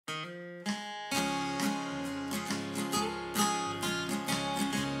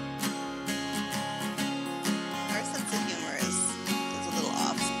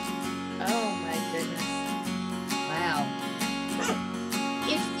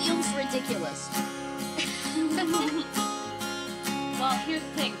ridiculous. Well, here's the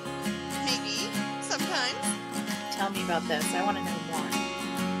thing. Maybe. Sometimes. Tell me about this. I want to know more.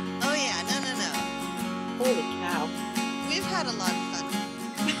 Oh, yeah. No. Holy cow. We've had a lot of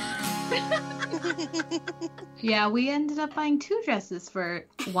fun. Yeah, we ended up buying 2 dresses for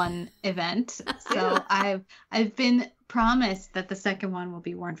one event. So I've been promised that the second one will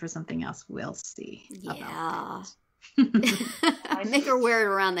be worn for something else. We'll see. Yeah. I make her wear it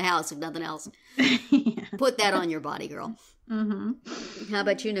around the house, if nothing else. Yeah. Put that on your body, girl. Mm-hmm. How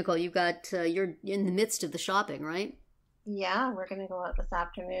about you, Nicole? You've got, you're in the midst of the shopping, right? Yeah, we're going to go out this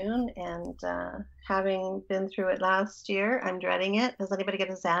afternoon, and having been through it last year, I'm dreading it. Does anybody get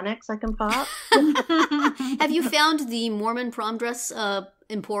a Xanax I can pop? Have you found the Mormon prom dress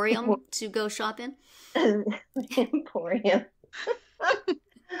emporium to go shop in? Emporium.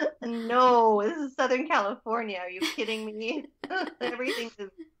 No, this is Southern California. Are you kidding me? Everything is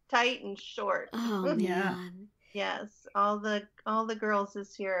tight and short. Oh, man. Yeah. Yes, all the girls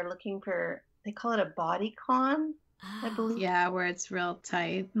this year are looking for, they call it a body con, I believe. Yeah, where it's real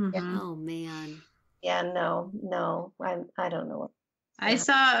tight. Mm-hmm. Oh, man. Yeah, no, I don't know what. I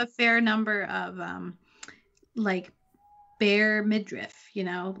saw a fair number of like bare midriff, you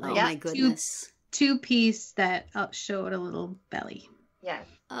know, like Oh, my goodness. two-piece that showed a little belly. Yes.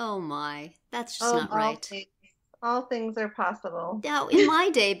 Oh, my. That's just not right. All things are possible. Now, in my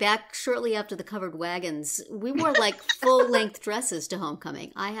day, back shortly after the covered wagons, we wore like full-length dresses to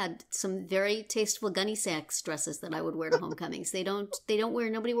homecoming. I had some very tasteful gunny sacks dresses that I would wear to homecomings.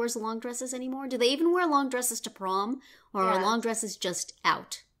 Nobody wears long dresses anymore. Do they even wear long dresses to prom, or are long dresses just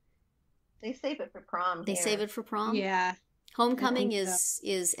out? They save it for prom. They save it for prom? Yeah. Homecoming is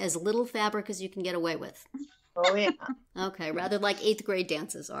as little fabric as you can get away with. Oh, yeah. Okay, rather like 8th grade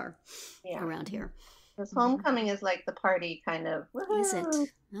dances are around here. Because homecoming is like the party kind of. Is it? woohoo.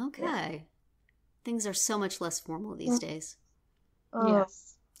 Okay. Yeah. Things are so much less formal these days. Oh,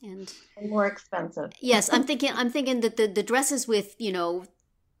 Yes. And more expensive. yes, I'm thinking that the dresses with,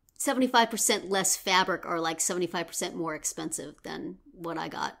 75% less fabric are like 75% more expensive than what I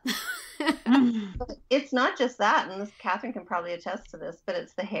got. It's not just that, and Catherine can probably attest to this, but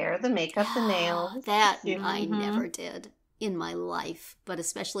it's the hair, the makeup, the nails. That Mhm. I never did in my life, but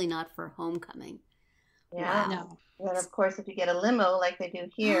especially not for homecoming. Yeah. No. And of course, if you get a limo like they do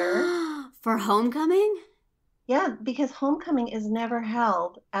here. For homecoming? Yeah, because homecoming is never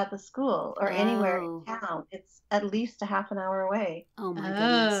held at the school or anywhere Oh. in town. It's at least a half an hour away. Oh my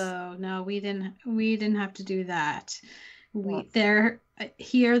goodness. Oh, no, we didn't have to do that. Yeah.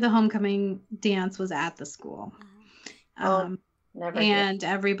 Here the homecoming dance was at the school. Never And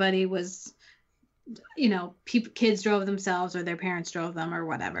everybody was, kids drove themselves or their parents drove them or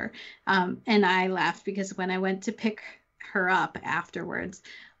whatever. And I laughed because when I went to pick her up afterwards,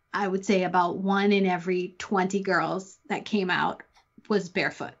 I would say about 1 in every 20 girls that came out was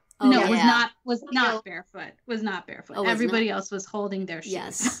barefoot. Oh, no, yeah. was not barefoot. Was not barefoot. Oh, was Everybody not? else was holding their shoes.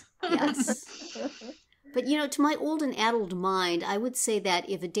 Yes. Yes. But, to my old and addled mind, I would say that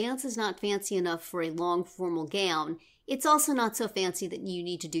if a dance is not fancy enough for a long formal gown, it's also not so fancy that you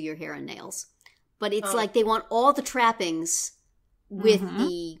need to do your hair and nails. But it's like they want all the trappings with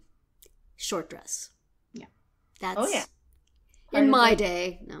the short dress. Yeah. That's Oh, yeah. in my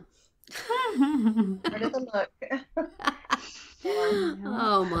day. No. Part of the look.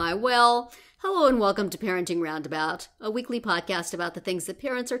 Oh my. Well, hello and welcome to Parenting Roundabout, a weekly podcast about the things that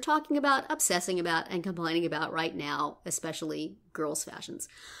parents are talking about, obsessing about, and complaining about right now, especially girls' fashions.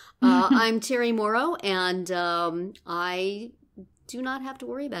 I'm Terry Morrow, and I do not have to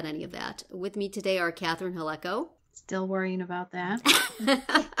worry about any of that. With me today are Catherine Haleko. Still worrying about that.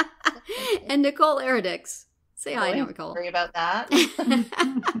 And Nicole Eridix. Say hi, Nicole. Sorry about that.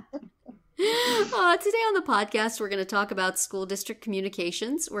 Today on the podcast, we're going to talk about school district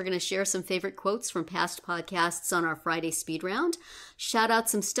communications. We're going to share some favorite quotes from past podcasts on our Friday speed round, shout out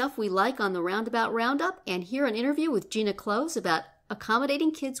some stuff we like on the Roundabout Roundup, and hear an interview with Gina Close about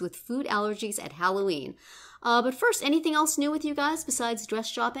accommodating kids with food allergies at Halloween. But first, anything else new with you guys besides dress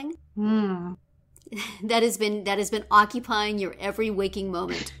shopping? That has been occupying your every waking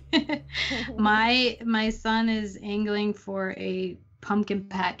moment. My son is angling for a pumpkin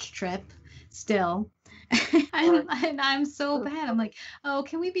patch trip still. And I'm so bad. I'm like, oh,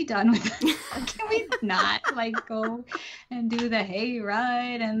 can we be done with it? Can we not go and do the hay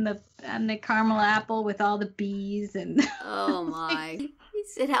ride and the caramel apple with all the bees and Oh my. He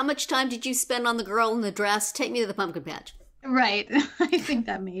said, how much time did you spend on the girl in the dress? Take me to the pumpkin patch. Right. I think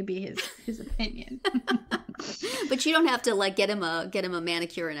that may be his opinion. But you don't have to like get him a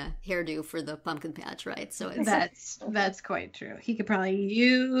manicure and a hairdo for the pumpkin patch, right? So it's... that's quite true. He could probably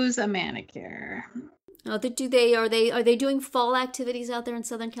use a manicure. Oh, are they doing fall activities out there in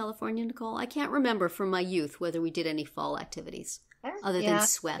Southern California, Nicole? I can't remember from my youth whether we did any fall activities other than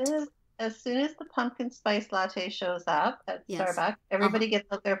sweat. As soon as the pumpkin spice latte shows up at Starbucks, everybody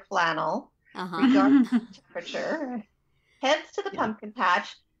gets out their flannel, regardless of temperature, heads to the pumpkin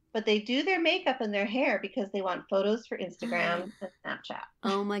patch, but they do their makeup and their hair because they want photos for Instagram and Snapchat.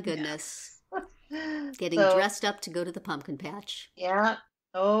 Oh my goodness. Getting dressed up to go to the pumpkin patch. Yeah.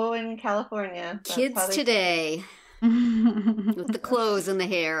 Oh, in California. Kids today with the clothes and the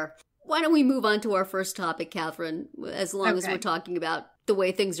hair. Why don't we move on to our first topic, Catherine, as long as we're talking about the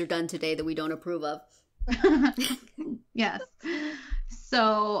way things are done today that we don't approve of. Yes.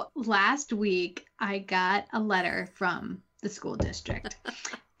 So last week I got a letter from the school district.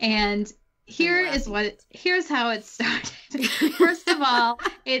 And here's how it started. First of all,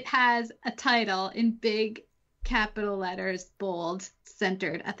 it has a title in big capital letters, bold,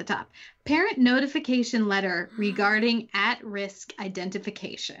 centered at the top. Parent notification letter regarding at-risk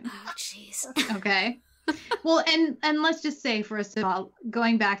identification. Oh, jeez. Okay. Well, and let's just say, first of all,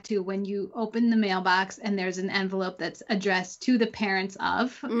 going back to when you open the mailbox and there's an envelope that's addressed to the parents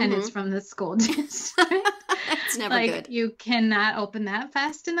of, and it's from the school district. It's never good. You cannot open that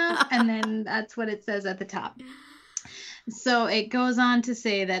fast enough. And then that's what it says at the top. So it goes on to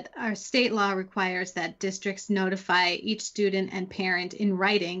say that our state law requires that districts notify each student and parent in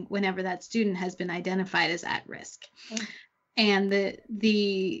writing whenever that student has been identified as at risk. And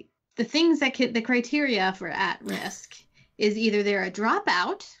the things the criteria for at risk is either they're a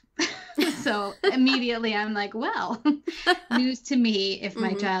dropout. So immediately I'm like, well, news to me if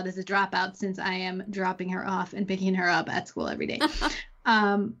my child is a dropout, since I am dropping her off and picking her up at school every day.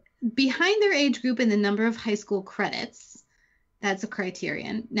 Behind their age group and the number of high school credits, that's a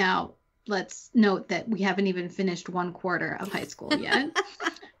criterion. Now, let's note that we haven't even finished 1/4 of high school yet.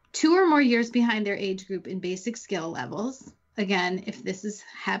 2 or more years behind their age group in basic skill levels. Again, if this is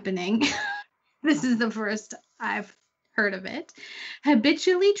happening, this is the first I've heard of it.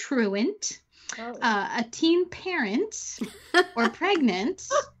 Habitually truant, a teen parent or pregnant,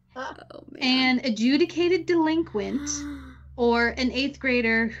 and adjudicated delinquent, or an 8th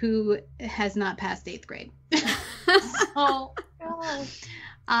grader who has not passed 8th grade. So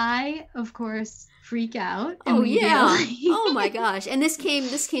I, of course, freak out. Oh yeah. Oh my gosh. And this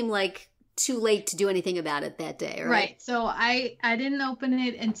came like too late to do anything about it that day, right? Right. So I didn't open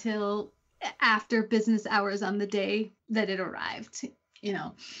it until after business hours on the day that it arrived, you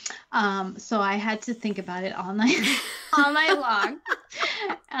know. So I had to think about it all night long.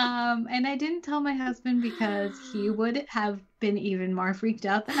 And I didn't tell my husband because he would have been even more freaked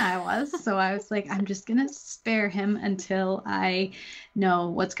out than I was. So I was like, I'm just going to spare him until I know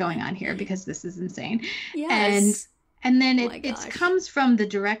what's going on here, because this is insane. Yes. And then it comes from the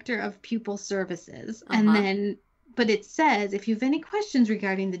director of pupil services. And then, but it says, if you have any questions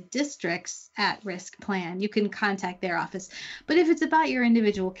regarding the district's at-risk plan, you can contact their office. But if it's about your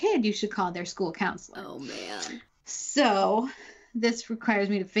individual kid, you should call their school counselor. Oh, man. So this requires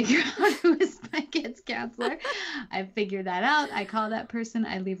me to figure out who is my kid's counselor. I figure that out. I call that person.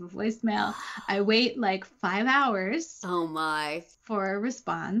 I leave a voicemail. I wait like 5 hours. Oh, my. For a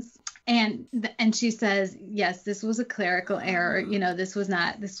response. And she says, yes, this was a clerical error. You know, this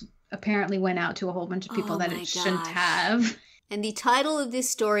apparently went out to a whole bunch of people that it shouldn't have. And the title of this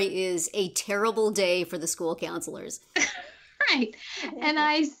story is A Terrible Day for the School Counselors. Right. And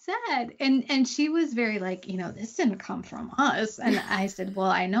I said, and she was very like, you know, this didn't come from us. And I said, well,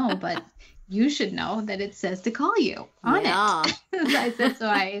 I know, but you should know that it says to call you on it. I said, so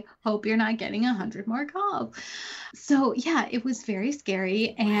I hope you're not getting 100 more calls. So yeah, it was very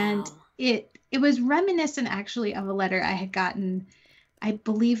scary. And it was reminiscent actually of a letter I had gotten. I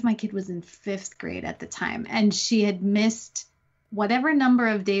believe my kid was in 5th grade at the time, and she had missed whatever number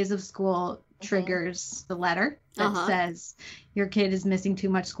of days of school triggers the letter that says your kid is missing too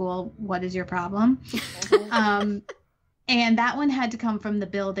much school. What is your problem? And that one had to come from the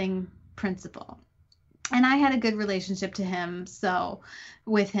building principal. And I had a good relationship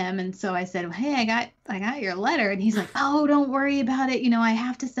with him. And so I said, hey, I got your letter. And he's like, oh, don't worry about it. You know, I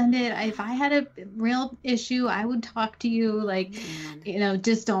have to send it. If I had a real issue, I would talk to you. Like, you know,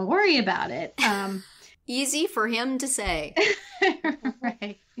 just don't worry about it. Easy for him to say.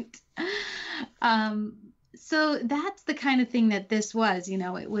 Right. So that's the kind of thing that this was. You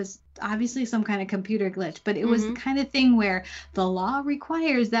know, it was obviously some kind of computer glitch, but it was the kind of thing where the law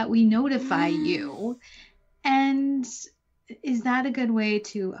requires that we notify you. And is that a good way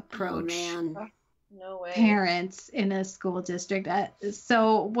to approach No way. parents in a school district.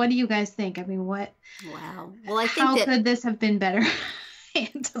 So what do you guys think? I mean, Wow. Well, I think how that could this have been better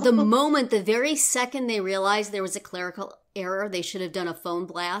handled? the very second they realized there was a clerical error, they should have done a phone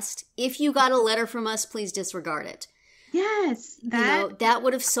blast. If you got a letter from us, please disregard it. Yes, that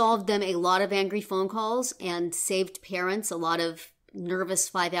would have solved them a lot of angry phone calls and saved parents a lot of nervous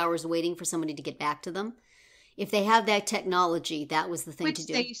 5 hours waiting for somebody to get back to them. If they have that technology, that was the thing to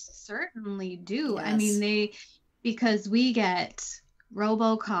do. Which they certainly do. Yes. I mean, because we get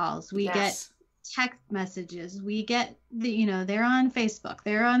robocalls, we get text messages, we get they're on Facebook,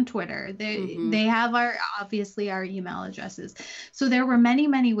 they're on Twitter, they have obviously our email addresses. So there were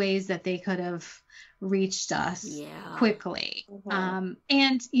many ways that they could have reached us quickly.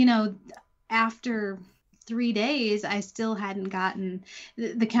 And after 3 days, I still hadn't gotten,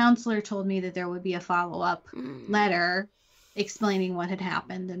 the counselor told me that there would be a follow-up letter explaining what had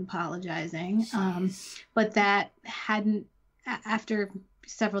happened and apologizing. But that hadn't, after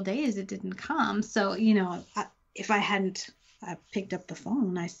several days, it didn't come. So, if I hadn't picked up the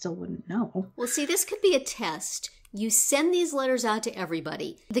phone, I still wouldn't know. Well, see, this could be a test. You send these letters out to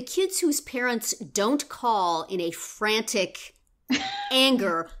everybody. The kids whose parents don't call in a frantic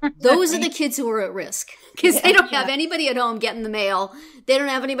anger, those are the kids who are at risk because they don't have anybody at home getting the mail. They don't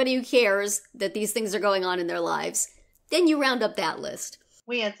have anybody who cares that these things are going on in their lives. Then you round up that list.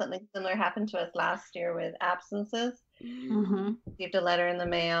 We had something similar happen to us last year with absences. Received a letter in the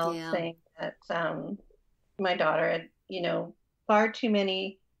mail saying that my daughter had, far too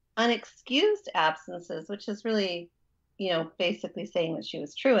many unexcused absences, which is really, basically saying that she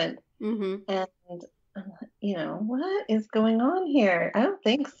was truant. And what is going on here? I don't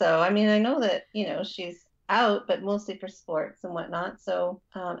think so. I mean, I know that, she's out, but mostly for sports and whatnot. So,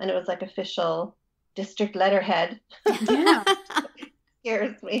 and it was like official district letterhead. Yeah.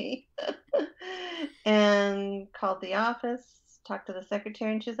 Scares me. And called the office, talked to the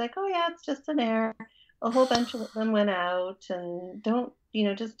secretary, and she's like, oh yeah, it's just an error. A whole bunch of them went out, and don't,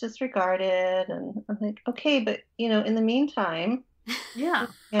 just disregard it. And I'm like, okay, but, in the meantime,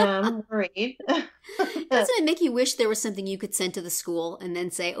 I'm worried. Doesn't it make you wish there was something you could send to the school and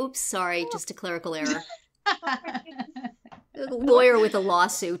then say, oops, sorry, just a clerical error? A lawyer with a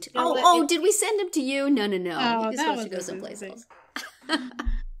lawsuit. Did we send him to you? No. He's supposed to go someplace else.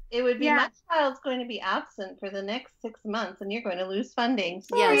 It would be my child's going to be absent for the next 6 months, and you're going to lose funding.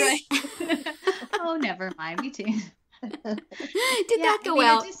 Sorry. Yes. Oh, never mind. Me too. Did that go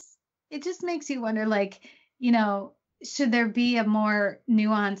out? It just makes you wonder, should there be a more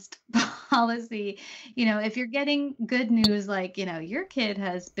nuanced policy? If you're getting good news, like, your kid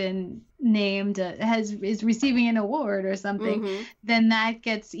has been named, is receiving an award or something, then that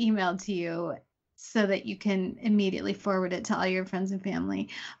gets emailed to you so that you can immediately forward it to all your friends and family.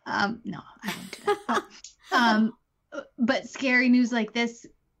 No, I don't do that. But scary news like this,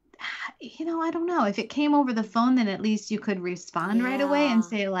 I don't know. If it came over the phone, then at least you could respond right away and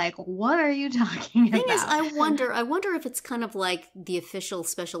say, like, what are you talking about? The thing is, I wonder if it's kind of like the official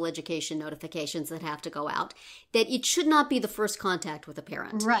special education notifications that have to go out, that it should not be the first contact with a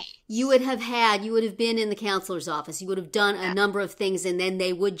parent. Right. You would have been in the counselor's office. You would have done a number of things, and then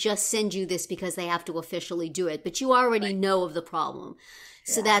they would just send you this because they have to officially do it. But you already know of the problem.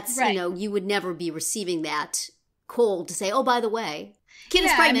 So that's, you would never be receiving that cold to say, oh, by the way, kid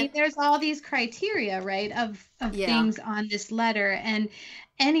is pregnant. I mean, there's all these criteria, right, of things on this letter, and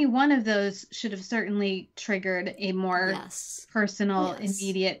any one of those should have certainly triggered a more personal,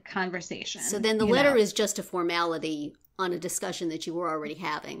 immediate conversation. So then the letter is just a formality on a discussion that you were already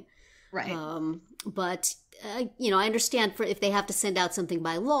having. Right. But, I understand if they have to send out something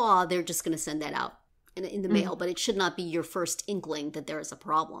by law, they're just going to send that out in the mail, but it should not be your first inkling that there is a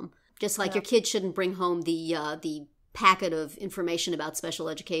problem. Just like your kid shouldn't bring home the packet of information about special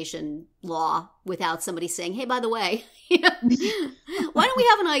education law without somebody saying, hey, by the way, why don't we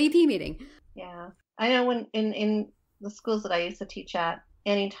have an IEP meeting? Yeah. I know when in the schools that I used to teach at,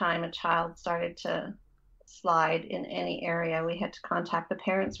 anytime a child started to slide in any area, we had to contact the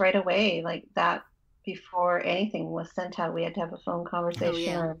parents right away. Like that, before anything was sent out, we had to have a phone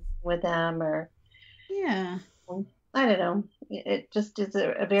conversation with them, or I don't know. It just is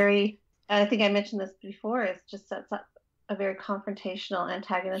a very, I think I mentioned this before, it just sets up a very confrontational,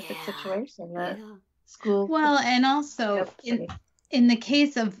 antagonistic situation that school. Well, and also in the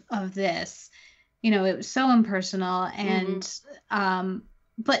case of this, it was so impersonal, and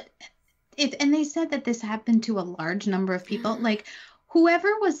but and they said that this happened to a large number of people. Like, whoever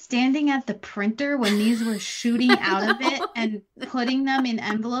was standing at the printer when these were shooting out of it and putting them in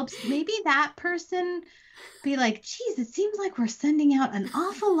envelopes, maybe that person be like, geez, it seems like we're sending out an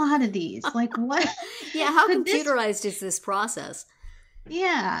awful lot of these. Like, what? Yeah, how computerized is this process?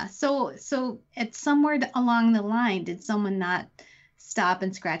 Yeah. So at somewhere along the line, did someone not stop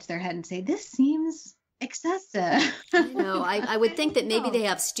and scratch their head and say, this seems excessive? No, I would think that maybe they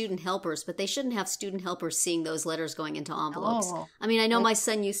have student helpers, but they shouldn't have student helpers seeing those letters going into envelopes. Oh. I mean, I know my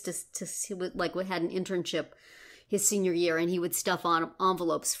son used to like, we had an internship his senior year, and he would stuff on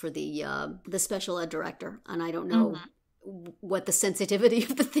envelopes for the special ed director, and I don't know what the sensitivity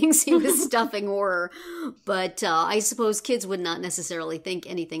of the things he was stuffing were, but I suppose kids would not necessarily think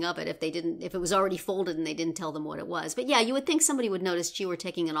anything of it if it was already folded and they didn't tell them what it was. But yeah, you would think somebody would notice, gee, we're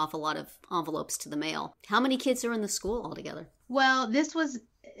taking an awful lot of envelopes to the mail. How many kids are in the school altogether? Well,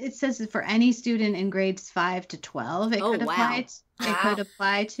 it says for any student in grades 5 to 12, it could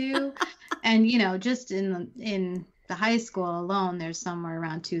apply to, and just in the high school alone, there's somewhere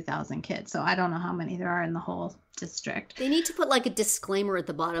around 2,000 kids. So I don't know how many there are in the whole district. They need to put like a disclaimer at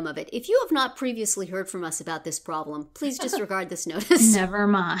the bottom of it. If you have not previously heard from us about this problem, please disregard this notice. Never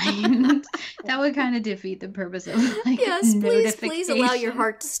mind. That would kind of defeat the purpose of yes, please allow your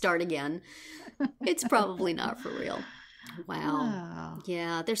heart to start again. It's probably not for real. Wow. Oh.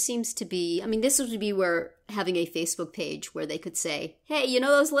 Yeah, there seems to be, this would be where having a Facebook page where they could say, hey, you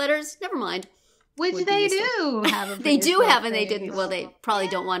know those letters? Never mind. Which they do have a They do have, and page. they didn't. Well, they probably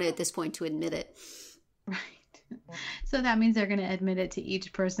don't want to at this point to admit it. Right. So that means they're going to admit it to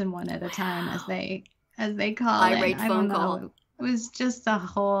each person one at a time as they call it. Irate phone call. It was just a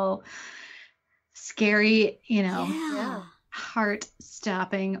whole scary,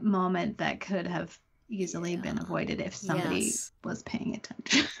 heart-stopping moment that could have easily been avoided if somebody was paying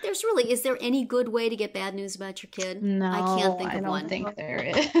attention. Is there any good way to get bad news about your kid? No, I can't think of one. I don't think there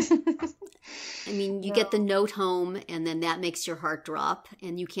is. You get the note home, and then that makes your heart drop,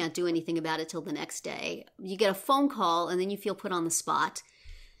 and you can't do anything about it till the next day. You get a phone call, and then you feel put on the spot,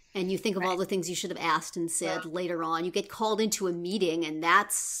 and you think of all the things you should have asked and said later on. You get called into a meeting, and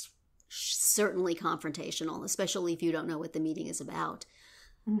that's certainly confrontational, especially if you don't know what the meeting is about.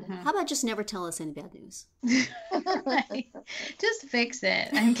 Mm-hmm. How about just never tell us any bad news? Right. Just fix it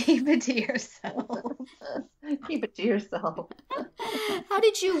and keep it to yourself. Keep it to yourself. How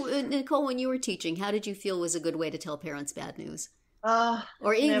did you, Nicole, when you were teaching, how did you feel was a good way to tell parents bad news? Or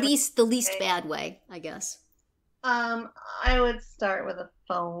at least the least bad way, I guess. I would start with a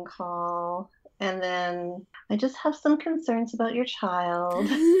phone call, and then I just have some concerns about your child.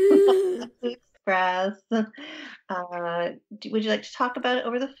 Express. Would you like to talk about it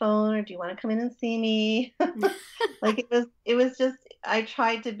over the phone, or do you want to come in and see me? It was just, I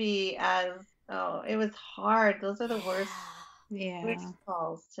tried to be it was hard. Those are the worst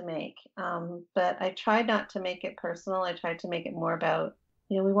calls to make. But I tried not to make it personal. I tried to make it more about,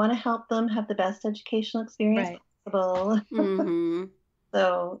 we want to help them have the best educational experience possible. Mm-hmm.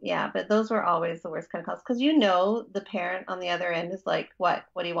 So, yeah, but those were always the worst kind of calls, because the parent on the other end is like, what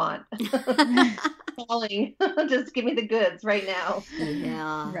do you want? Calling, just give me the goods right now.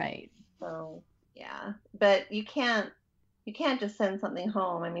 Yeah. Right. So, yeah, but you can't just send something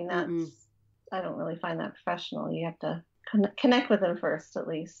home. That's, I don't really find that professional. You have to connect with them first, at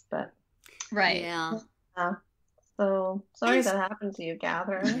least, but. Right. Yeah. So sorry that happened to you,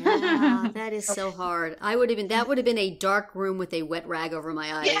 Catherine. Yeah, that is so hard. That would have been a dark room with a wet rag over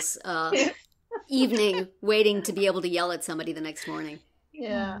my eyes. Evening, waiting to be able to yell at somebody the next morning.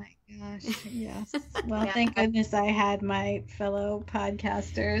 Yeah. Oh my gosh. Yes. Well, thank goodness I had my fellow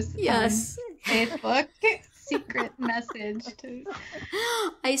podcasters. Yes. On Facebook. Secret message.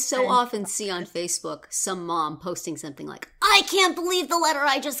 I so often see on Facebook some mom posting something like, I can't believe the letter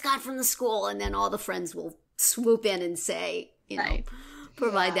I just got from the school. And then all the friends will swoop in and say,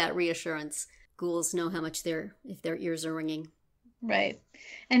 provide that reassurance. Ghouls know how much if their ears are ringing. Right.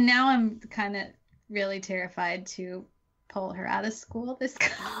 And now I'm kind of really terrified to pull her out of school this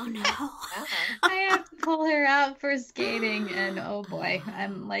time. Oh no. I have to pull her out for skating, and oh boy,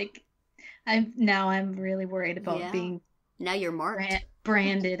 I'm really worried about being now you're marked.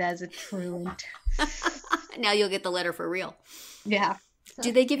 Branded as a truant. Now you'll get the letter for real. Yeah. So.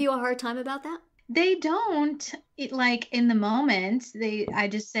 Do they give you a hard time about that? They don't. In the moment, I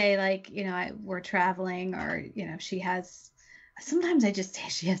just say we're traveling, or she has. Sometimes I just say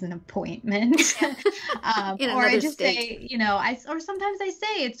she has an appointment, or I just say or sometimes I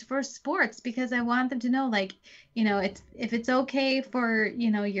say it's for sports, because I want them to know if it's okay for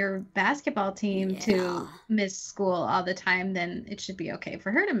your basketball team to miss school all the time, then it should be okay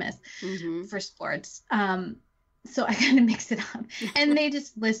for her to miss for sports. so I kind of mix it up. And they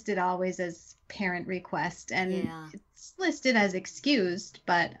just list it always as parent request, and it's listed as excused,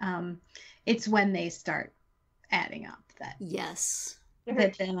 but it's when they start adding up that. Yes. Do her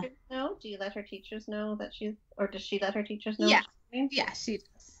teachers know? Do you let her teachers know that she's, or does she let her teachers know? Yeah. Yeah, she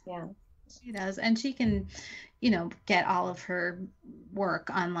does. Yeah. She does. And she can, get all of her work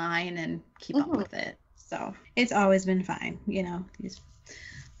online and keep up with it. So it's always been fine, these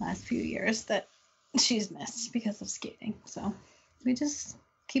last few years that she's missed because of skating. So we just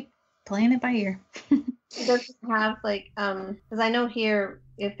keep playing it by ear. She doesn't have because I know here,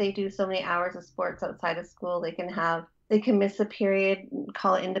 if they do so many hours of sports outside of school, they can miss a period,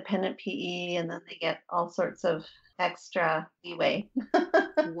 call it independent PE, and then they get all sorts of extra leeway.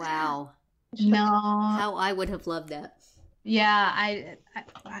 Wow. No. How I would have loved that. Yeah, I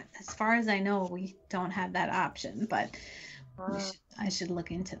as far as I know, we don't have that option, but I should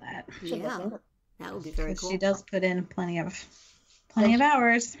look into that. Yeah, that would be very cool. She does put in plenty of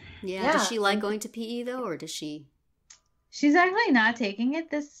hours. Yeah. Does she like going to PE though, or does she? She's actually not taking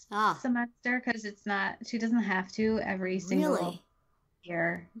it this semester because she doesn't have to every single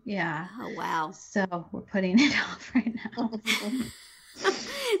year. Yeah. Oh, wow. So we're putting it off right now.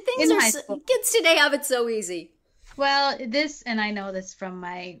 Kids today have it so easy. Well, and I know this from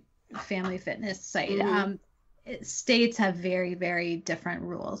my family fitness site, states have very, very different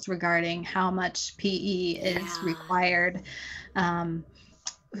rules regarding how much PE is required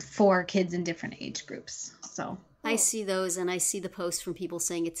for kids in different age groups. So I see those, and I see the posts from people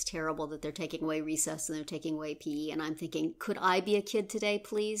saying it's terrible that they're taking away recess and they're taking away PE, and I'm thinking, could I be a kid today,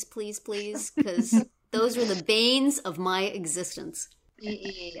 please, please, please? Because those were the banes of my existence.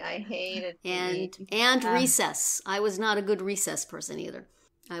 PE, I hated PE. And recess. I was not a good recess person either.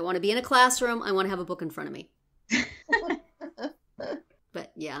 I want to be in a classroom. I want to have a book in front of me.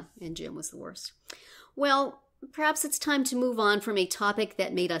 But yeah, and gym was the worst. Well, perhaps it's time to move on from a topic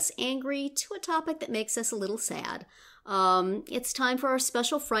that made us angry to a topic that makes us a little sad. It's time for our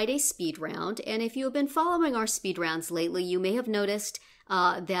special Friday speed round, and if you have been following our speed rounds lately, you may have noticed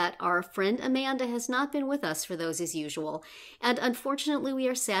that our friend Amanda has not been with us for those as usual. And unfortunately, we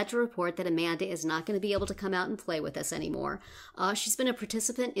are sad to report that Amanda is not going to be able to come out and play with us anymore. She's been a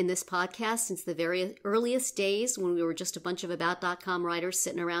participant in this podcast since the very earliest days when we were just a bunch of About.com writers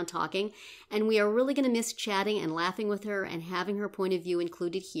sitting around talking. And we are really going to miss chatting and laughing with her and having her point of view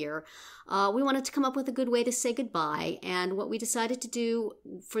included here. We wanted to come up with a good way to say goodbye, and what we decided to do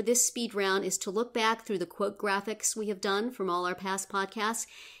for this speed round is to look back through the quote graphics we have done from all our past podcasts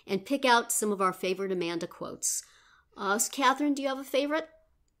and pick out some of our favorite Amanda quotes. So Catherine, do you have a favorite?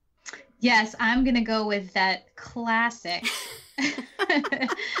 Yes, I'm going to go with that classic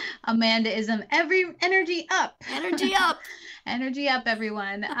Amandaism. Energy up. Energy up. Energy up,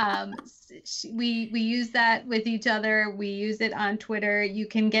 everyone. We use that with each other. We use it on Twitter. You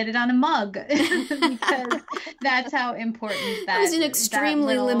can get it on a mug because that's how important that is. It was an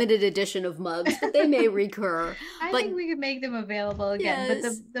extremely limited edition of mugs, but they may recur. I think we could make them available again.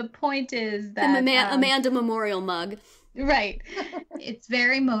 Yes. But the point is that the Amanda Memorial mug. Right. It's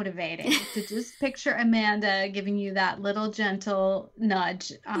very motivating to just picture Amanda giving you that little gentle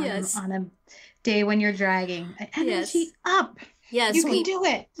nudge on a day when you're dragging. Energy up. Yes, you can do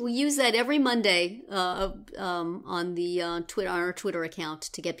it. We use that every Monday on our Twitter account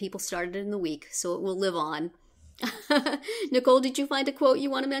to get people started in the week, so it will live on. Nicole, did you find a quote you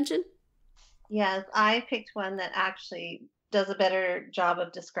want to mention? Yes, I picked one that actually does a better job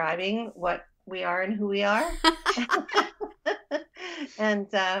of describing what we are and who we are. And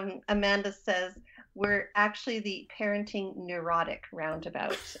Amanda says, we're actually the parenting neurotic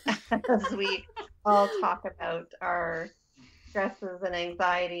roundabout, as we all talk about our stresses and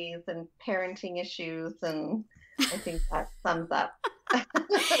anxieties and parenting issues, and I think that sums up.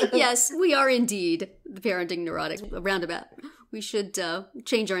 Yes, we are indeed the parenting neurotic roundabout. We should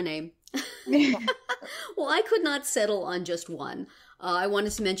change our name. Well, I could not settle on just one. I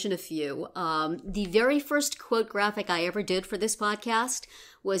wanted to mention a few. The very first quote graphic I ever did for this podcast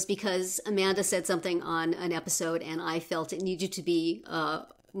was because Amanda said something on an episode and I felt it needed to be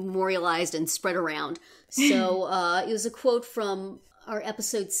memorialized and spread around. So it was a quote from our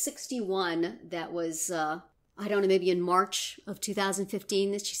episode 61 that was, I don't know, maybe in March of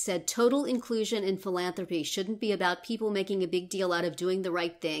 2015, that she said, "Total inclusion in philanthropy shouldn't be about people making a big deal out of doing the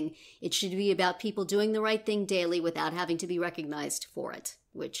right thing. It should be about people doing the right thing daily without having to be recognized for it,"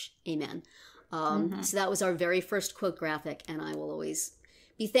 which, amen. So that was our very first quote graphic, and I will always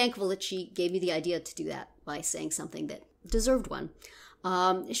be thankful that she gave me the idea to do that by saying something that deserved one.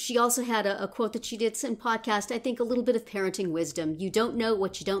 She also had a quote that she did in podcast, I think a little bit of parenting wisdom. You don't know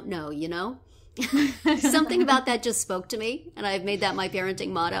what you don't know, you know? Something about that just spoke to me, and I've made that my parenting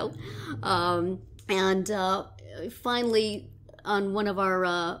motto. Finally, on one of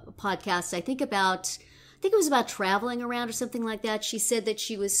our podcasts, I think it was about traveling around or something like that. She said that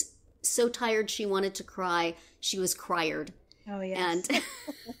she was so tired she wanted to cry. She was cryered. Oh, yes. And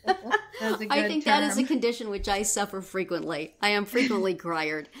That's a good I think term. that is a condition which I suffer frequently. I am frequently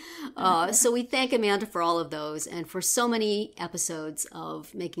cryered. So we thank Amanda for all of those and for so many episodes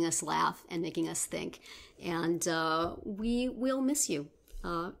of making us laugh and making us think. And we will miss you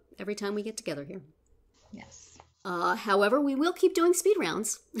every time we get together here. Yes. However, we will keep doing speed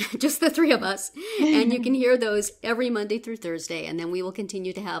rounds, just the three of us. And you can hear those every Monday through Thursday. And then we will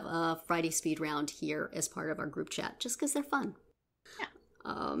continue to have a Friday speed round here as part of our group chat, just because they're fun. Yeah.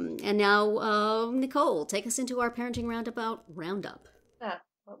 And now, Nicole, take us into our Parenting Roundabout Roundup.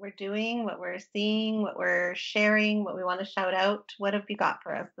 What we're doing, what we're seeing, what we're sharing, what we want to shout out. What have you got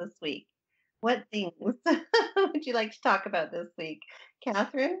for us this week? What things would you like to talk about this week?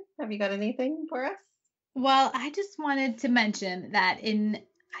 Catherine, have you got anything for us? Well, I just wanted to mention that in,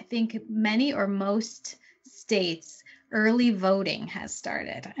 I think, many or most states, early voting has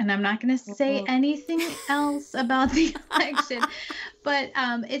started. And I'm not going to say anything else about the election, but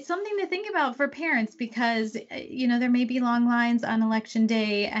it's something to think about for parents because, there may be long lines on election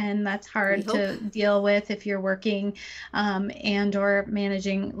day, and that's hard to deal with if you're working and or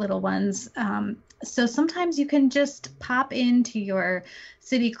managing little ones. So sometimes you can just pop into your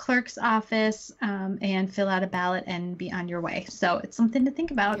city clerk's office and fill out a ballot and be on your way. So it's something to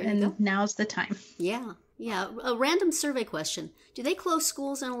think about, and now's the time. Yeah. A random survey question. Do they close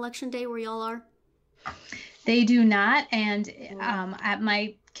schools on election day where y'all are? They do not. And at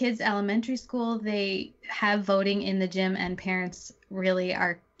my kids' elementary school, they have voting in the gym, and parents really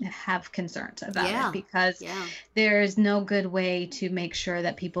have concerns about it because there's no good way to make sure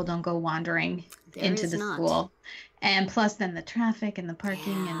that people don't go wandering into the school. And plus then the traffic and the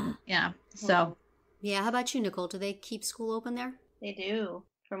parking so. Yeah. How about you, Nicole? Do they keep school open there? They do,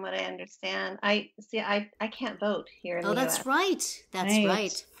 from what I understand. I can't vote here in the US. That's right. That's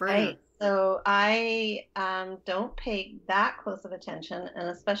right. Right. So I don't pay that close of attention, and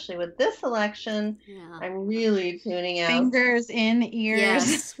especially with this election, I'm really tuning out. Fingers in ears.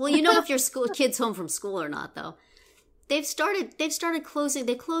 Yes. Well, if your kids home from school or not, though. They've started closing.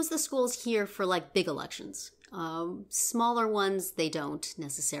 They close the schools here for like big elections. Smaller ones they don't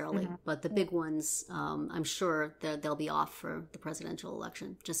necessarily, but the big ones, I'm sure they'll be off for the presidential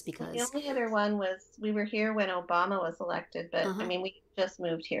election just because. The only other one was we were here when Obama was elected, but we just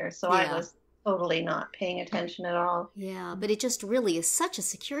moved here, so I was totally not paying attention at all. Yeah, but it just really is such a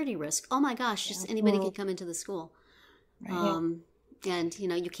security risk. Oh my gosh, just anybody can come into the school. Right. And,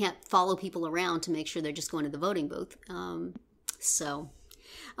 you can't follow people around to make sure they're just going to the voting booth.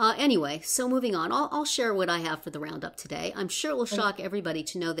 Anyway, so moving on, I'll share what I have for the roundup today. I'm sure it will shock everybody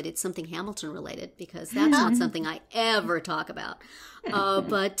to know that it's something Hamilton related because that's not something I ever talk about.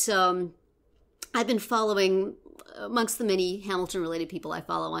 But I've been following, amongst the many Hamilton-related people I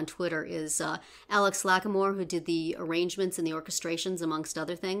follow on Twitter is Alex Lacamoire, who did the arrangements and the orchestrations, amongst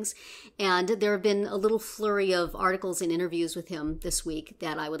other things. And there have been a little flurry of articles and interviews with him this week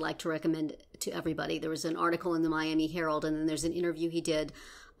that I would like to recommend to everybody. There was an article in the Miami Herald, and then there's an interview he did,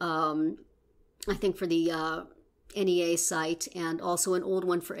 I think, for the NEA site, and also an old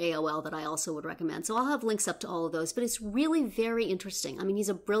one for AOL that I also would recommend. So I'll have links up to all of those, but it's really very interesting. He's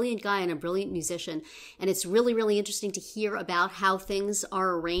a brilliant guy and a brilliant musician, and it's really, really interesting to hear about how things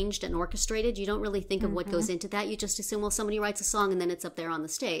are arranged and orchestrated. You don't really think of what goes into that. You just assume, well, somebody writes a song and then it's up there on the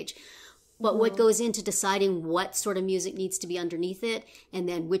stage. But what goes into deciding what sort of music needs to be underneath it and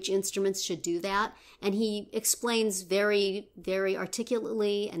then which instruments should do that. And he explains very, very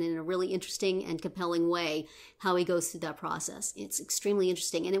articulately and in a really interesting and compelling way how he goes through that process. It's extremely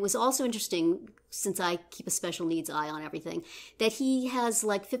interesting. And it was also interesting, since I keep a special needs eye on everything, that he has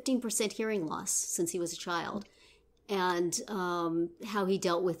like 15% hearing loss since he was a child. And how he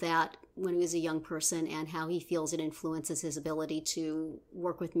dealt with that when he was a young person and how he feels it influences his ability to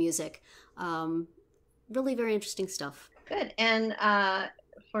work with music. Really very interesting stuff. Good. And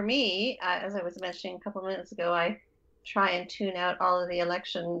for me, as I was mentioning a couple minutes ago, I try and tune out all of the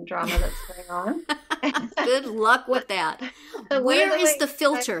election drama that's going on. Good luck with that. Where is the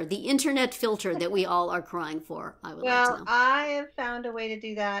filter, the internet filter that we all are crying for? I would like to know. I have found a way to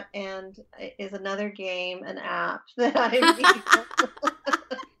do that, and it is another game, an app that I'm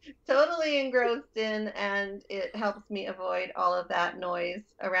totally engrossed in, and it helps me avoid all of that noise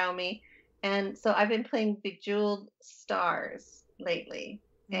around me. And so I've been playing Bejeweled Stars lately,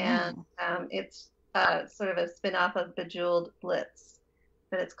 and it's sort of a spin-off of Bejeweled Blitz.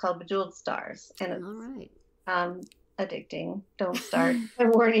 but it's called Bejeweled Stars, and it's all right. Addicting. Don't start. I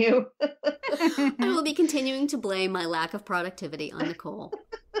warn you. I will be continuing to blame my lack of productivity on Nicole.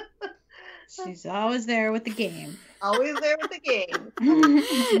 She's always there with the game. Always there with the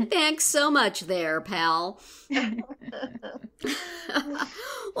game. Thanks so much there, pal. Well,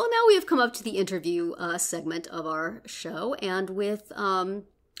 now we have come up to the interview segment of our show, and with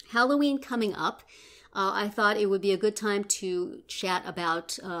Halloween coming up, I thought it would be a good time to chat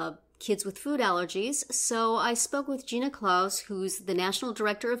about kids with food allergies. So I spoke with Gina Klaus, who's the National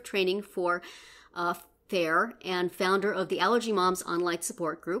Director of Training for FAIR and founder of the Allergy Moms Online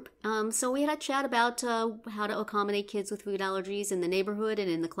Support Group. So we had a chat about how to accommodate kids with food allergies in the neighborhood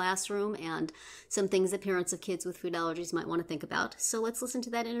and in the classroom, and some things that parents of kids with food allergies might want to think about. So let's listen to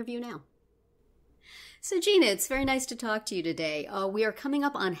that interview now. So Gina, it's very nice to talk to you today. We are coming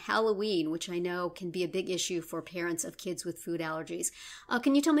up on Halloween, which I know can be a big issue for parents of kids with food allergies.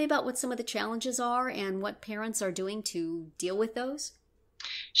 Can you tell me about what some of the challenges are and what parents are doing to deal with those?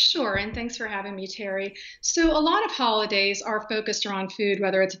 Sure, and thanks for having me, Terry. So a lot of holidays are focused around food,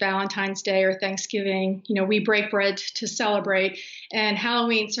 whether it's Valentine's Day or Thanksgiving. You know, we break bread to celebrate, and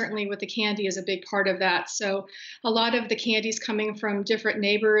Halloween, certainly with the candy, is a big part of that. So a lot of the candy's coming from different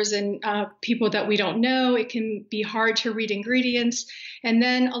neighbors and people that we don't know. It can be hard to read ingredients. And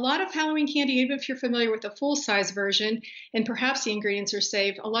then a lot of Halloween candy, even if you're familiar with the full-size version, and perhaps the ingredients are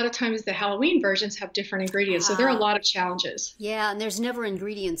safe, a lot of times the Halloween versions have different ingredients. So there are a lot of challenges. Yeah, and there's never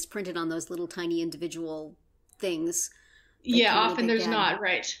ingredients printed on those little tiny individual things. Yeah, often there's not,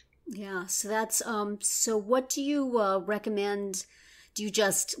 right. Yeah, so that's so what do you recommend? Do you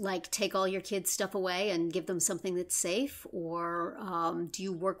just like take all your kids' stuff away and give them something that's safe, or do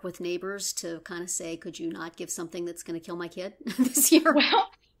you work with neighbors to kind of say, could you not give something that's going to kill my kid this year?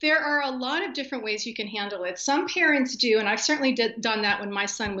 Well, there are a lot of different ways you can handle it. Some parents do, and I've certainly done that when my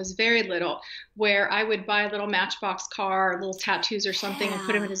son was very little, where I would buy a little Matchbox car, little tattoos or something, and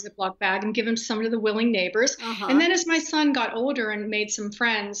put him in a Ziploc bag and give him some to the willing neighbors. And then as my son got older and made some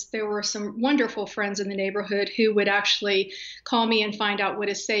friends, there were some wonderful friends in the neighborhood who would actually call me and find out what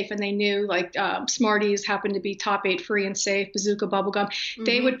is safe. And they knew, like Smarties happened to be top 8 free and safe, Bazooka bubblegum.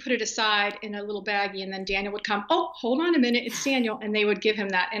 They would put it aside in a little baggie, and then Daniel would come, oh, hold on a minute, it's Daniel. And they would give him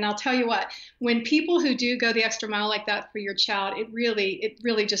that. And I'll tell you what, when people who do go the extra mile like that for your child, it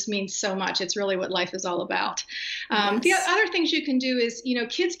really just means so much. It's really what life is all about. The other things you can do is, you know,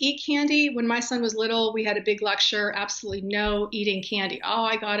 kids eat candy. When my son was little, we had a big lecture, absolutely no eating candy. Oh,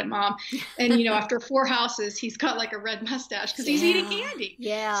 I got it, Mom. And, you know, after 4 houses, he's got like a red mustache because he's eating candy.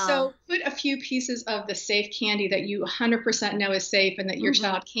 Yeah. So put a few pieces of the safe candy that you 100% know is safe and that your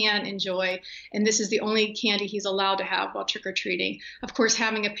child can enjoy. And this is the only candy he's allowed to have while trick-or-treating. Of course,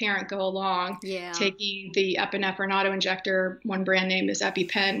 having a parent go along, taking the epinephrine auto injector, one brand name is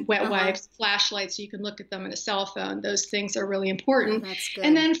EpiPen, wet wipes, flashlights, so you can look at them in a cell phone. Those things are really important. That's good.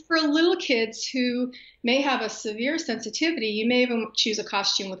 And then for little kids who may have a severe sensitivity, you may even choose a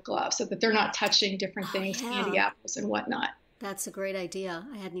costume with gloves so that they're not touching different things, candy apples and whatnot. That's a great idea.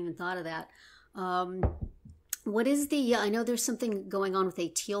 I hadn't even thought of that. What is I know there's something going on with a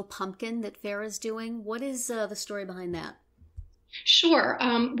teal pumpkin that Farrah's doing. What is the story behind that? Sure.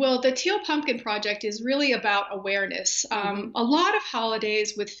 Well, the Teal Pumpkin Project is really about awareness. A lot of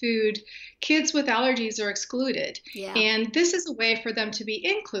holidays with food, kids with allergies are excluded. And this is a way for them to be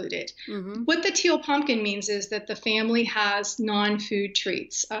included. What the Teal Pumpkin means is that the family has non-food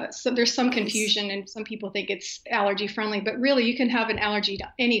treats. So there's some confusion and some people think it's allergy friendly, but really you can have an allergy to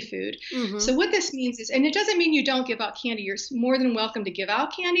any food. So what this means is, and it doesn't mean you don't give out candy. You're more than welcome to give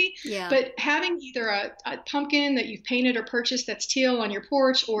out candy, but having either a pumpkin that you've painted or purchased that's teal on your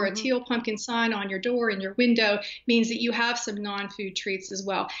porch or a teal pumpkin sign on your door in your window means that you have some non-food treats as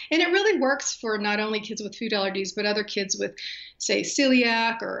well. And it really works for not only kids with food allergies, but other kids with, say,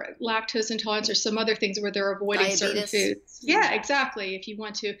 celiac or lactose intolerance or some other things where they're avoiding certain foods. Yeah, exactly, if you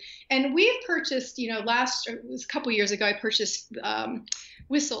want to. And we've purchased, you know, it was a couple years ago, I purchased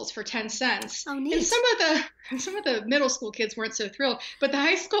whistles for 10 cents. Oh, neat. And some of the middle school kids weren't so thrilled, but the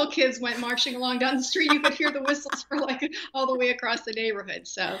high school kids went marching along down the street. You could hear the whistles for like all the way across the neighborhood.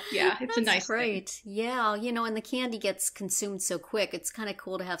 So yeah, it's a nice thing. Yeah, you know, and the candy gets consumed so quick. It's kind of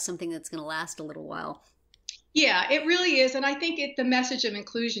cool to have something that's going to last a little while. Yeah, it really is. And I think the message of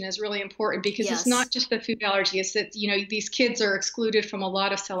inclusion is really important because it's not just the food allergy. It's that, these kids are excluded from a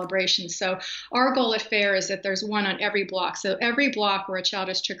lot of celebrations. So our goal at Fair is that there's one on every block. So every block where a child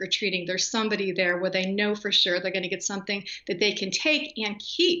is trick-or-treating, there's somebody there where they know for sure they're going to get something that they can take and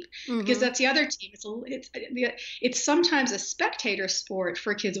keep, because that's the other team. It's sometimes a spectator sport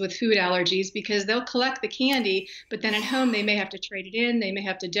for kids with food allergies because they'll collect the candy, but then at home they may have to trade it in, they may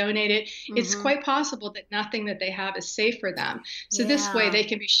have to donate it. It's quite possible that nothing that they have is safe for them. So this way they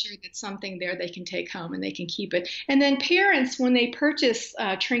can be sure that something there they can take home and they can keep it. And then parents, when they purchase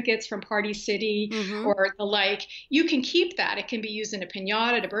trinkets from Party City or the like, you can keep that. It can be used in a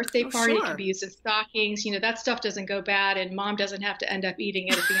piñata at a birthday party. It can be used in stockings. That stuff doesn't go bad and mom doesn't have to end up eating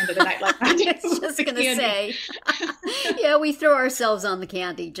it at the end of the night like I do. I was just going to say, we throw ourselves on the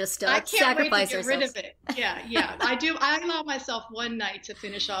candy just to sacrifice ourselves. Rid of it. Yeah. I do. I allow myself one night to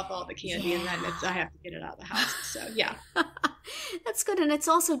finish off all the candy and then I have to get it out of the house. So, yeah. That's good. And it's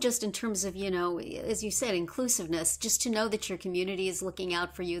also just in terms of, as you said, inclusiveness, just to know that your community is looking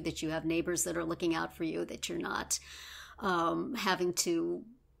out for you, that you have neighbors that are looking out for you, that you're not having to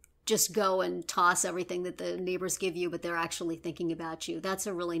just go and toss everything that the neighbors give you, but they're actually thinking about you. That's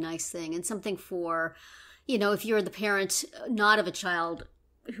a really nice thing. And something for, if you're the parent, not of a child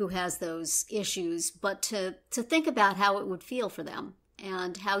who has those issues, but to think about how it would feel for them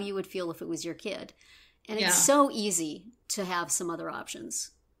and how you would feel if it was your kid. And it's so easy to have some other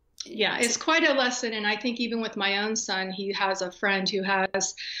options. Yeah, it's quite a lesson. And I think even with my own son, he has a friend who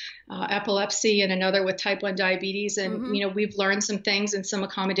has epilepsy and another with type 1 diabetes. And, we've learned some things and some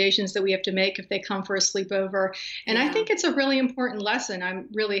accommodations that we have to make if they come for a sleepover. And I think it's a really important lesson. I'm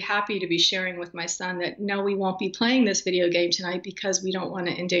really happy to be sharing with my son that, no, we won't be playing this video game tonight because we don't want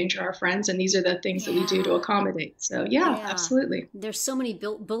to endanger our friends. And these are the things that we do to accommodate. So, absolutely. There's so many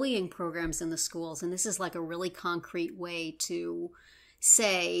bullying programs in the schools. And this is like a really concrete way to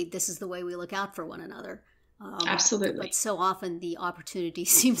say, this is the way we look out for one another. Absolutely. But so often the opportunity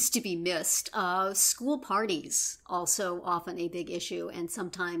seems to be missed. School parties also often a big issue, and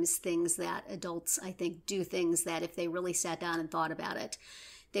sometimes things that adults, I think, do things that if they really sat down and thought about it,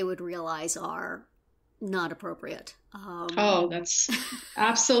 they would realize are not appropriate. That's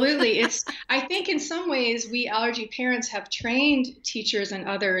absolutely. I think in some ways we allergy parents have trained teachers and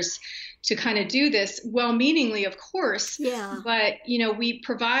others to kind of do this well-meaningly, of course. Yeah. But, we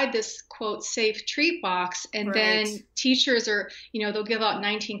provide this, quote, safe treat box, and then teachers are, they'll give out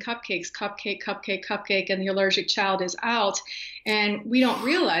 19 cupcakes, cupcake, and the allergic child is out. And we don't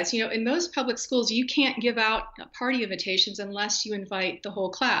realize, in most public schools, you can't give out party invitations unless you invite the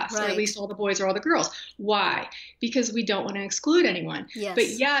whole class, or at least all the boys or all the girls. Why? Because we don't want to exclude anyone. Yes. But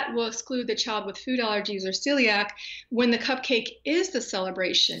yet we'll exclude the child with food allergies or celiac when the cupcake is the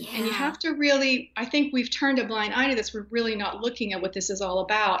celebration. And you have to really, I think we've turned a blind eye to this. We're really not looking at what this is all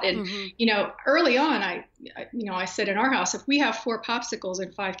about. And, early on, I said in our house, if we have 4 popsicles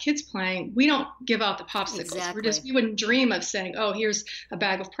and 5 kids playing, we don't give out the popsicles. Exactly. We wouldn't dream of saying, oh, here's a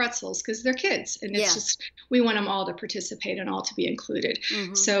bag of pretzels, because they're kids. And it's just, we want them all to participate and all to be included.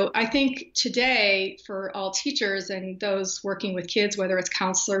 So I think today for all teachers and those working with kids, whether it's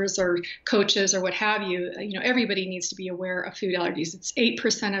counselors or coaches or what have you, everybody needs to be aware of food allergies. It's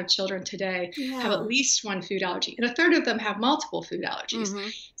 8% of children today have at least one food allergy, and a third of them have multiple food allergies.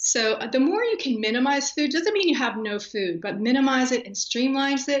 So the more you can minimize food, doesn't mean you have no food, but minimize it and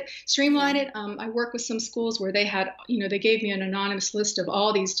streamline it. I work with some schools where they had, they gave me an anonymous list of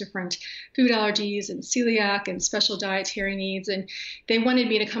all these different food allergies and celiac and special dietary needs. And they wanted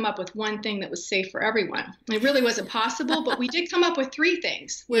me to come up with one thing that was safe for everyone. It really wasn't possible, but we did come up with 3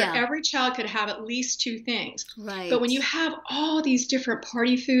 things where every child could have at least 2 things. Right. But when you have all these different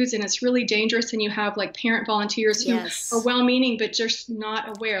party foods, and it's really dangerous, and you have like parent volunteers who are well-meaning, but just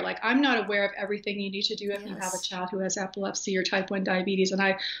not aware. Like, I'm not aware of everything you need to do if you have a child who has epilepsy or type 1 diabetes. And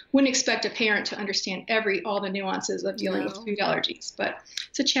I wouldn't expect a parent to understand all the nuances of dealing with food allergies, but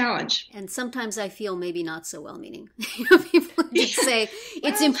it's a challenge. And sometimes I feel maybe not so well-meaning. People just say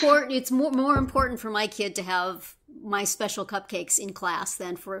it's important. It's more important for my kid to have my special cupcakes in class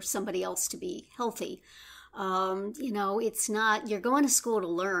than for somebody else to be healthy. It's not, you're going to school to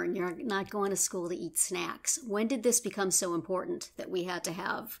learn. You're not going to school to eat snacks. When did this become so important that we had to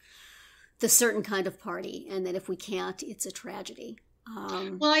have the certain kind of party, and that if we can't, it's a tragedy?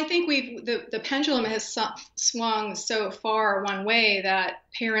 Well, I think the pendulum has swung so far one way that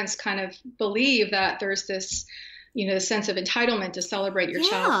parents kind of believe that there's this, the sense of entitlement to celebrate your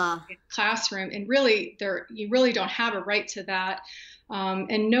child in the classroom, and really you really don't have a right to that.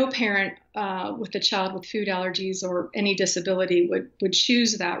 And no parent with a child with food allergies or any disability would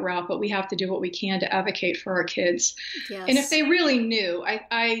choose that route, but we have to do what we can to advocate for our kids. Yes. And if they really knew,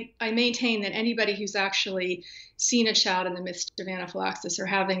 I maintain that anybody who's actually seen a child in the midst of anaphylaxis or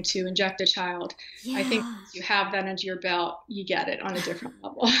having to inject a child, I think once you have that under your belt, you get it on a different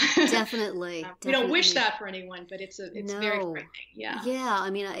level. Definitely. We don't wish that for anyone, but it's very frightening. Yeah. Yeah. I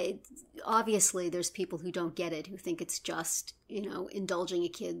mean, obviously there's people who don't get it, who think it's just, indulging a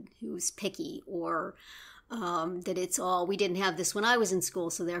kid who's picky, or that it's all, we didn't have this when I was in school,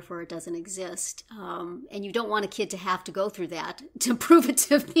 so therefore it doesn't exist. And you don't want a kid to have to go through that to prove it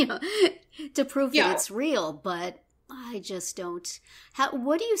to prove that it's real. But I just don't.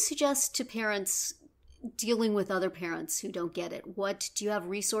 What do you suggest to parents dealing with other parents who don't get it? Do you have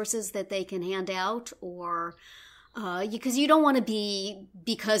resources that they can hand out, or because you don't want to be,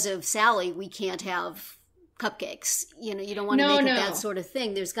 because of Sally, we can't have cupcakes. You don't want to make it that sort of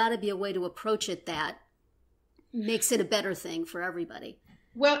thing. There's got to be a way to approach it that makes it a better thing for everybody.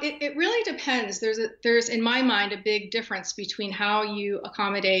 Well, it really depends. There's in my mind a big difference between how you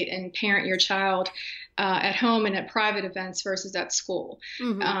accommodate and parent your child at home and at private events versus at school.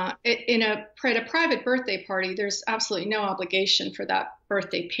 Mm-hmm. At a private birthday party, there's absolutely no obligation for that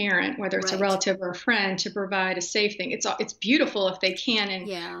birthday parent, whether it's a relative or a friend, to provide a safe thing. It's beautiful if they can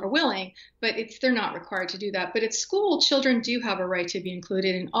and are willing, but they're not required to do that. But at school, children do have a right to be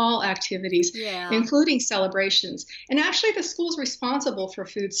included in all activities, including celebrations. And actually, the school's responsible for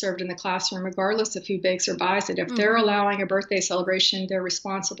food served in the classroom, regardless of who bakes or buys it. If they're allowing a birthday celebration, they're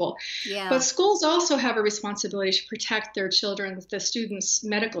responsible. Yeah. But schools also have a responsibility to protect their children, the students'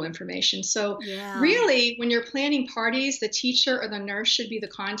 medical information. So really, when you're planning parties, the teacher or the nurse should be the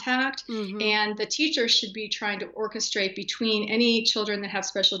contact, and the teacher should be trying to orchestrate between any children that have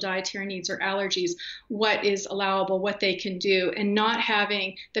special dietary needs or allergies what is allowable, what they can do, and not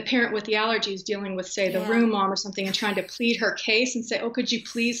having the parent with the allergies dealing with, say, the room mom or something and trying to plead her case and say, oh, could you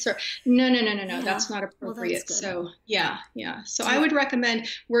please, sir? No, that's not appropriate. So So I would recommend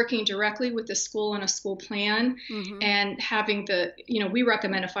working directly with the school on a school plan, and having we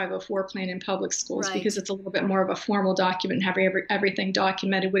recommend a 504 plan in public schools because it's a little bit more of a formal document, having everything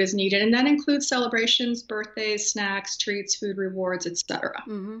documented what is needed. And that includes celebrations, birthdays, snacks, treats, food rewards, etc.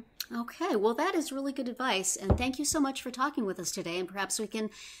 Okay, well, that is really good advice. And thank you so much for talking with us today. And perhaps we can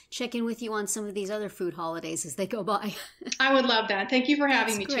check in with you on some of these other food holidays as they go by. I would love that. Thank you for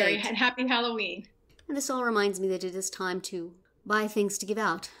having me, Terry. And happy Halloween. And this all reminds me that it is time to buy things to give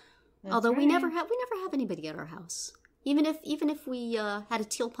out. Although we never have anybody at our house. Even if we had a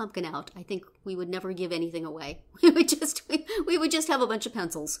teal pumpkin out, I think we would never give anything away. We would just have a bunch of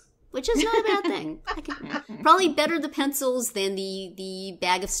pencils, which is not a bad thing. Probably better the pencils than the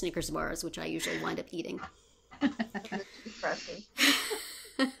bag of Snickers bars, which I usually wind up eating.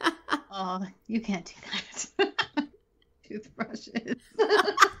 Oh, you can't do that. Toothbrushes.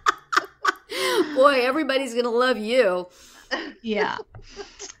 Boy, everybody's gonna love you. Yeah.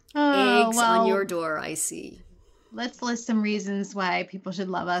 Eggs on your door, I see. Let's list some reasons why people should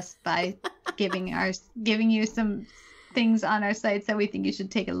love us by giving you some things on our sites that we think you should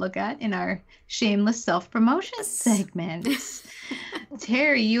take a look at in our shameless self-promotion segment.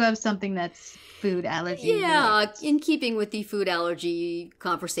 Terry, you have something that's food allergy. Yeah, related. In keeping with the food allergy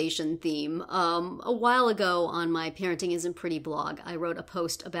conversation theme, a while ago on my Parenting Isn't Pretty blog, I wrote a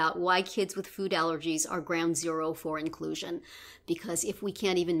post about why kids with food allergies are ground zero for inclusion. Because if we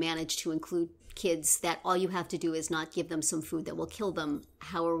can't even manage to include kids, that all you have to do is not give them some food that will kill them,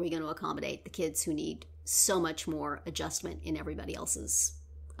 how are we going to accommodate the kids who need so much more adjustment in everybody else's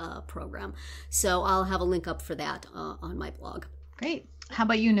program? So I'll have a link up for that on my blog. Great. How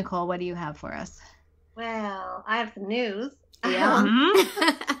about you, Nicole? What do you have for us? Well, I have some news. Yeah.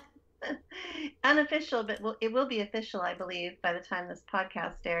 Unofficial, but it will be official, I believe, by the time this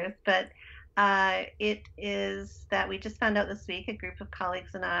podcast airs. But it is that we just found out this week, a group of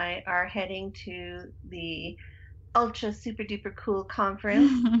colleagues and I are heading to the ultra super duper cool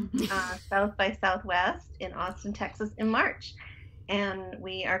conference, South by Southwest in Austin, Texas in March. And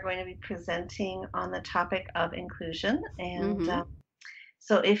we are going to be presenting on the topic of inclusion. And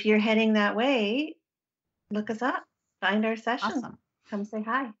so if you're heading that way, look us up, find our session, come say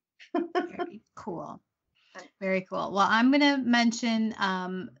hi. Very cool. Very cool. Well, I'm going to mention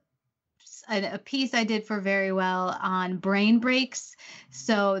a piece I did for Very Well on brain breaks.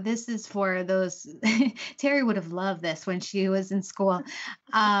 So this is for those, Terry would have loved this when she was in school.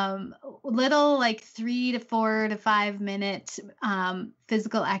 Little like 3 to 4 to 5 minute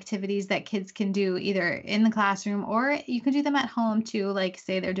physical activities that kids can do either in the classroom, or you can do them at home too. Like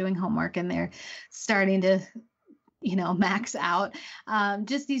say they're doing homework and they're starting to max out.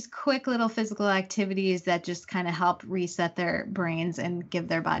 Just these quick little physical activities that just kind of help reset their brains and give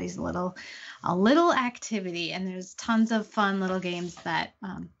their bodies a little activity. And there's tons of fun little games that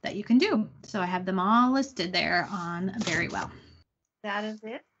you can do. So I have them all listed there on Very Well. That is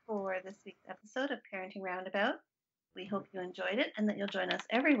it for this week's episode of Parenting Roundabout. We hope you enjoyed it and that you'll join us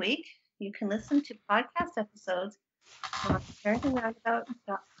every week. You can listen to podcast episodes on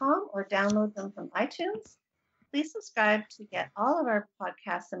parentingroundabout.com or download them from iTunes. Please subscribe to get all of our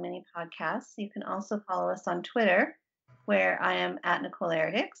podcasts and mini podcasts. You can also follow us on Twitter, where I am at Nicole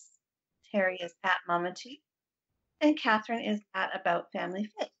Erdix, Terry is at Mama T, and Catherine is at About Family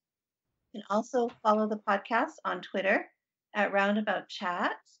Fit. You can also follow the podcast on Twitter at Roundabout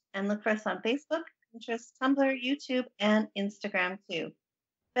Chat and look for us on Facebook, Pinterest, Tumblr, YouTube, and Instagram too.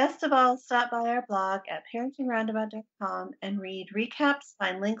 Best of all, stop by our blog at parentingroundabout.com and read recaps,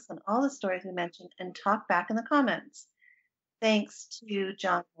 find links on all the stories we mentioned, and talk back in the comments. Thanks to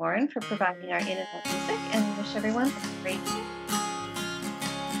John Morin for providing our internet music, and we wish everyone a great week.